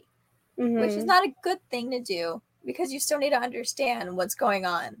reality, which is not a good thing to do because you still need to understand what's going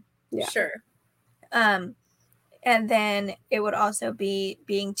on. Yeah. Sure. And then it would also be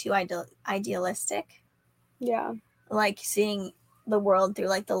being too idealistic. Yeah. Like seeing the world through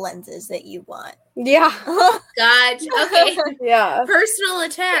like the lenses that you want. Yeah. Gotcha. Okay. Yeah. Personal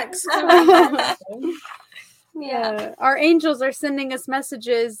attacks. Yeah. Our angels are sending us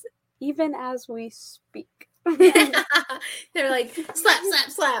messages even as we speak. They're like, slap, slap,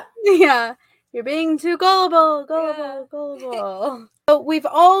 slap. Yeah. You're being too gullible. So we've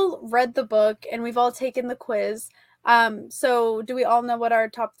all read the book and we've all taken the quiz. So do we all know what our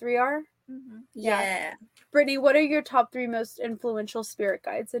top 3 are? Mm-hmm. Yeah. Brittany, what are your top 3 most influential spirit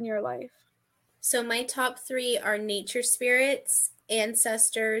guides in your life? So my top 3 are nature spirits,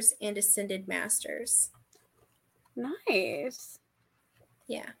 ancestors, and ascended masters. Nice.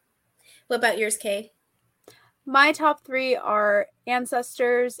 Yeah. What about yours, Kay? My top 3 are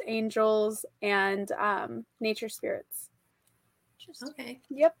ancestors, angels, and nature spirits. Okay.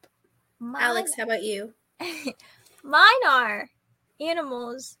 Yep. Alex, how about you? Mine are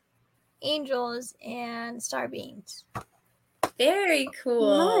animals, angels, and star beings. Very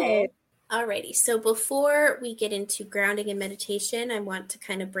cool. Nice. Alrighty. So before we get into grounding and meditation, I want to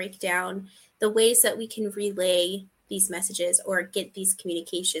kind of break down the ways that we can relay these messages or get these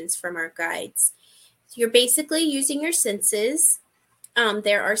communications from our guides. So you're basically using your senses.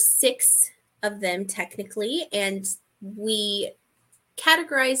 There are 6 of them technically, and we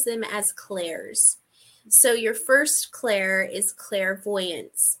categorize them as clairs. So your first clair is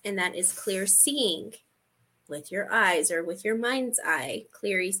clairvoyance, and that is clear seeing with your eyes or with your mind's eye,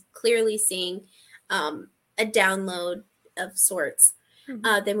 clearly seeing a download of sorts.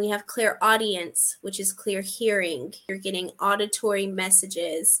 Then we have clairaudience, which is clear hearing. You're getting auditory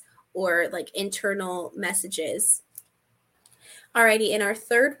messages or like internal messages. Alrighty, and our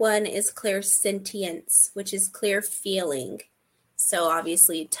third one is clairsentience, which is clear feeling. So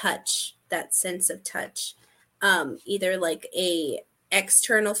obviously touch, that sense of touch, either like a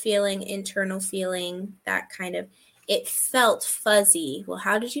external feeling, internal feeling, that kind of, it felt fuzzy. Well,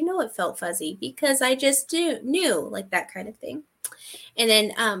 how did you know it felt fuzzy? Because I just knew, like that kind of thing. And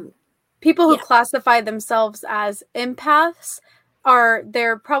then people who classify themselves as empaths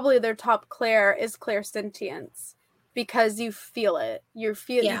probably their top clair is clairsentience, because you feel it. You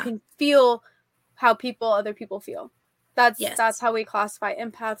can feel how other people feel. That's how we classify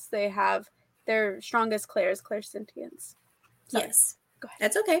empaths. They have their strongest clair is clairsentience. Sorry. Yes. Go ahead.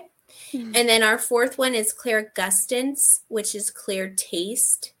 That's okay. And then our fourth one is clairgustance, which is clear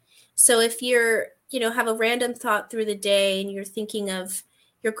taste. So if you're, have a random thought through the day and you're thinking of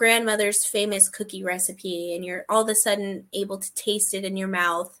your grandmother's famous cookie recipe and you're all of a sudden able to taste it in your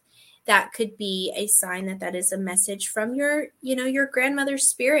mouth, that could be a sign that is a message from your grandmother's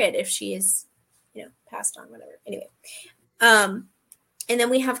spirit, if she is, passed on, whatever. Anyway. And then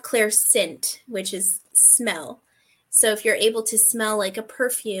we have clairscent, which is smell. So if you're able to smell like a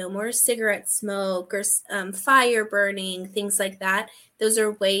perfume or a cigarette smoke or fire burning, things like that, those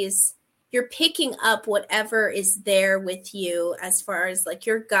are ways you're picking up whatever is there with you as far as like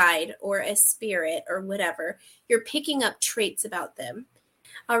your guide or a spirit or whatever. You're picking up traits about them.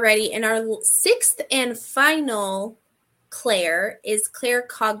 Alrighty, and our 6th and final clair is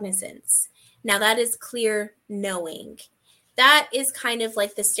claircognizance. Now that is clear knowing. That is kind of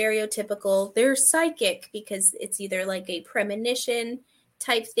like the stereotypical, they're psychic, because it's either like a premonition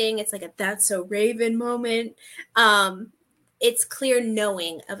type thing. It's like a that's so Raven moment. It's clear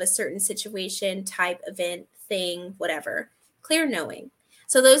knowing of a certain situation, type, event, thing, whatever. Clear knowing.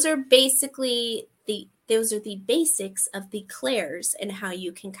 So those are basically the basics of the clairs and how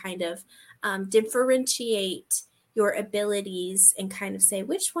you can kind of differentiate your abilities and kind of say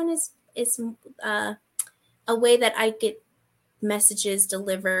which one is a way that I get messages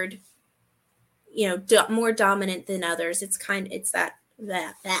delivered, more dominant than others. It's that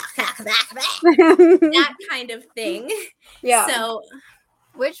kind of thing. Yeah. So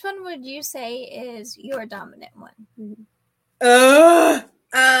which one would you say is your dominant one? Wow.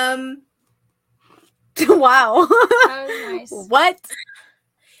 That was nice. What?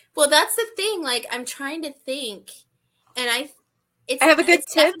 Well, that's the thing. Like, I'm trying to think, and I have a good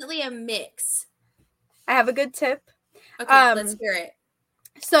tip. Definitely a mix. I have a good tip. Okay, let's hear it.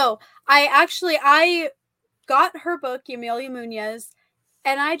 So I got her book, Amelia Munoz,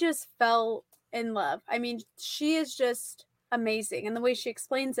 and I just fell in love. I mean, she is just amazing, and the way she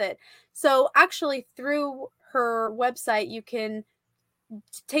explains it. So actually, through her website, you can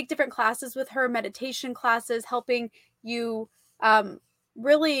take different classes with her, meditation classes, helping you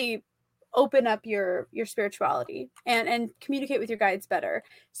really open up your spirituality and communicate with your guides better.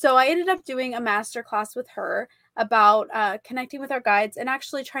 So I ended up doing a master class with her about connecting with our guides and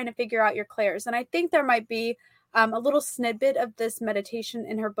actually trying to figure out your clairs. And I think there might be a little snippet of this meditation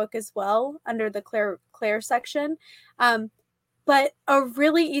in her book as well under the clair section. But a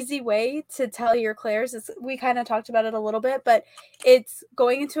really easy way to tell your clairs is, we kind of talked about it a little bit, but it's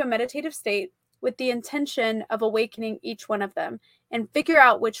going into a meditative state with the intention of awakening each one of them and figure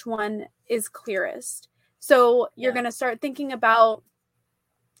out which one is clearest. So you're going to start thinking about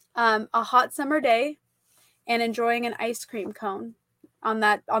a hot summer day and enjoying an ice cream cone on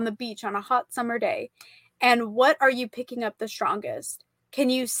the beach on a hot summer day. And what are you picking up the strongest?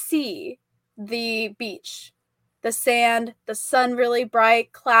 Can you see the beach, the sand, the sun really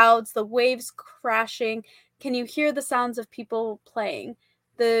bright, clouds, the waves crashing? Can you hear the sounds of people playing,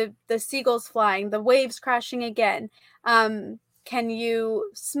 the seagulls flying, the waves crashing again? Can you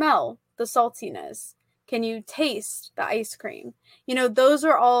smell the saltiness? Can you taste the ice cream? Those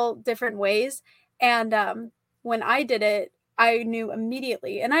are all different ways. And when I did it, I knew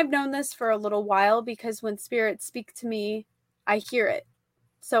immediately. And I've known this for a little while, because when spirits speak to me, I hear it.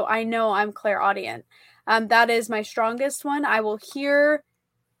 So I know I'm clairaudient. That is my strongest one. I will hear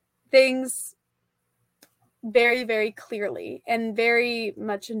things very, very clearly and very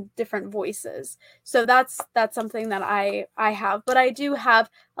much in different voices. So that's something that I have, but I do have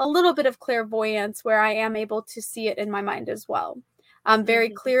a little bit of clairvoyance where I am able to see it in my mind as well. Very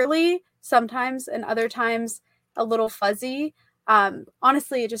clearly sometimes, and other times a little fuzzy.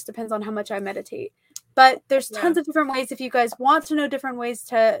 Honestly, it just depends on how much I meditate. But there's tons of different ways. If you guys want to know different ways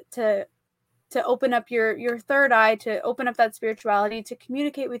to open up your third eye, to open up that spirituality, to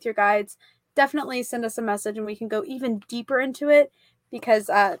communicate with your guides, definitely send us a message and we can go even deeper into it, because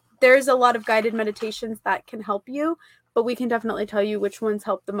there's a lot of guided meditations that can help you, but we can definitely tell you which ones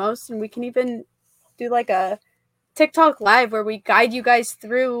help the most. And we can even do like a TikTok live where we guide you guys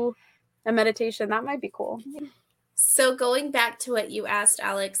through a meditation. That might be cool. So going back to what you asked,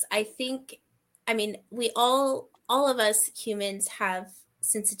 Alex, we all of us humans have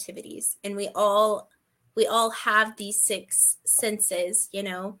sensitivities, and we all have these 6 senses, you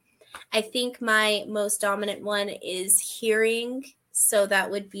know. I think my most dominant one is hearing, so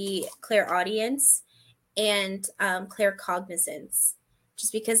that would be clairaudience and claircognizance,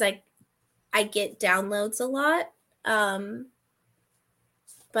 just because I get downloads a lot.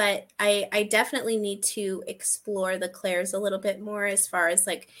 But I definitely need to explore the clairs a little bit more as far as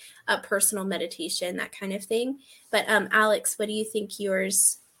like a personal meditation, that kind of thing. But Alex, what do you think your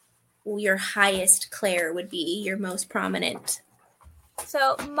highest clair would be, your most prominent?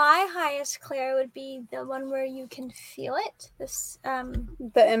 So my highest clair would be the one where you can feel it. This the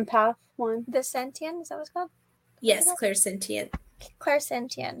empath one. The sentient, is that what it's called? Yes, clairsentient.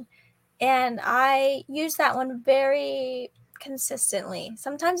 Clairsentient. And I use that one very consistently.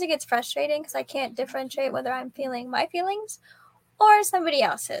 Sometimes it gets frustrating because I can't differentiate whether I'm feeling my feelings or somebody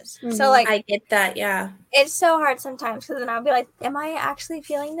else's. So like, I get that. Yeah. It's so hard sometimes, because then I'll be like, am I actually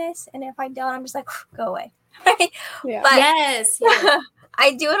feeling this? And if I don't, I'm just like, go away. Yeah. But yes.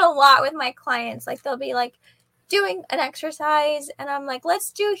 I do it a lot with my clients. Like they'll be like doing an exercise and I'm like,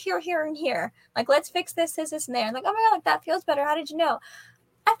 let's do here, here, and here. Like, let's fix this, and there. And like, oh my God, like that feels better. How did you know?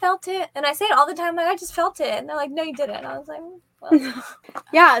 I felt it. And I say it all the time. Like, I just felt it. And they're like, no, you didn't. And I was like, well.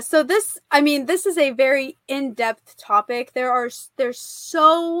 Yeah. So this is a very in-depth topic. There's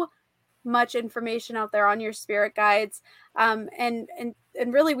so much information out there on your spirit guides. And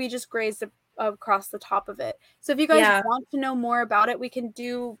really we just grazed across the top of it. So if you guys want to know more about it, we can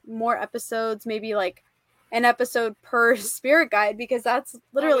do more episodes, maybe like an episode per spirit guide, because that's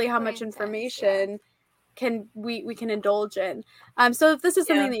literally how much information we can indulge in. So if this is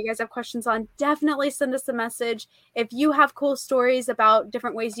something that you guys have questions on, definitely send us a message. If you have cool stories about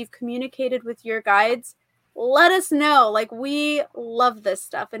different ways you've communicated with your guides, let us know. Like, we love this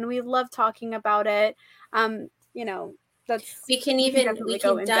stuff and we love talking about it. You know, we can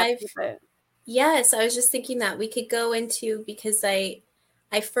dive. Yes, I was just thinking that we could go into, because I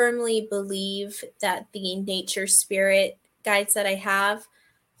firmly believe that the nature spirit guides that I have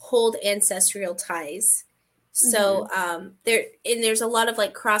hold ancestral ties. So there's a lot of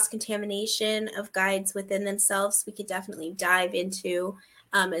like cross-contamination of guides within themselves. We could definitely dive into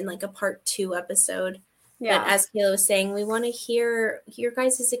in like a part 2 episode. Yeah. But as Kayla was saying, we want to hear your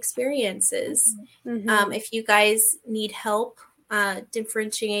guys' experiences. If you guys need help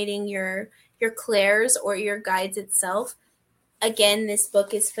differentiating your clairs or your guides itself, again, this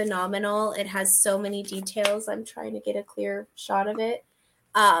book is phenomenal. It has so many details. I'm trying to get a clear shot of it.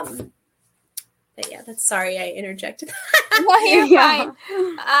 But yeah, sorry I interjected. No, you're fine.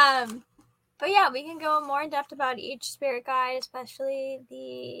 But yeah, we can go more in depth about each spirit guide, especially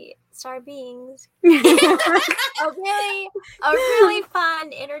the star beings. a really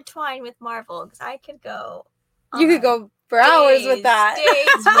fun intertwine with Marvel, because I could go. You could go for hours with that.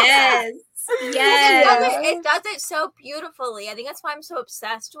 Yes. It does it so beautifully. I think that's why I'm so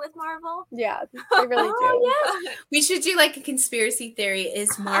obsessed with Marvel. Yeah, they really do. Yes. We should do like a conspiracy theory.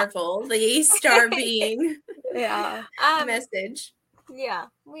 Is Marvel the star being? Message. Yeah,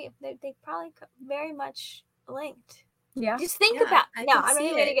 they probably very much linked. Yeah. Just think about. I'm not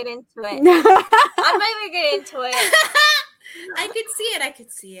even gonna get into it. I'm not even gonna get into it. I could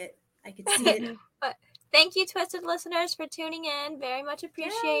see it. But thank you, Twisted listeners, for tuning in. Very much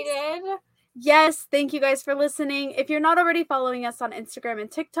appreciated. Yes, thank you guys for listening. If you're not already following us on Instagram and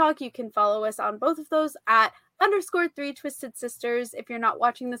TikTok, you can follow us on both of those at _3 Twisted Sisters. If you're not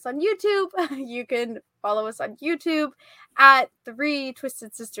watching this on YouTube, you can follow us on YouTube at 3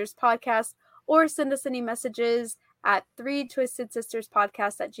 Twisted Sisters Podcast, or send us any messages at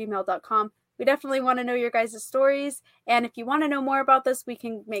 3twistedsisterspodcast@gmail.com. We definitely want to know your guys' stories. And if you want to know more about this, we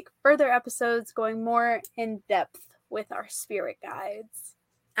can make further episodes going more in depth with our spirit guides.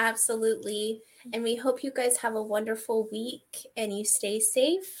 Absolutely. And we hope you guys have a wonderful week and you stay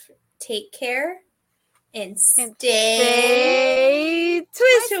safe. Take care. and And stay Stay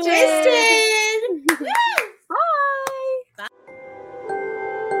twisted. twisted.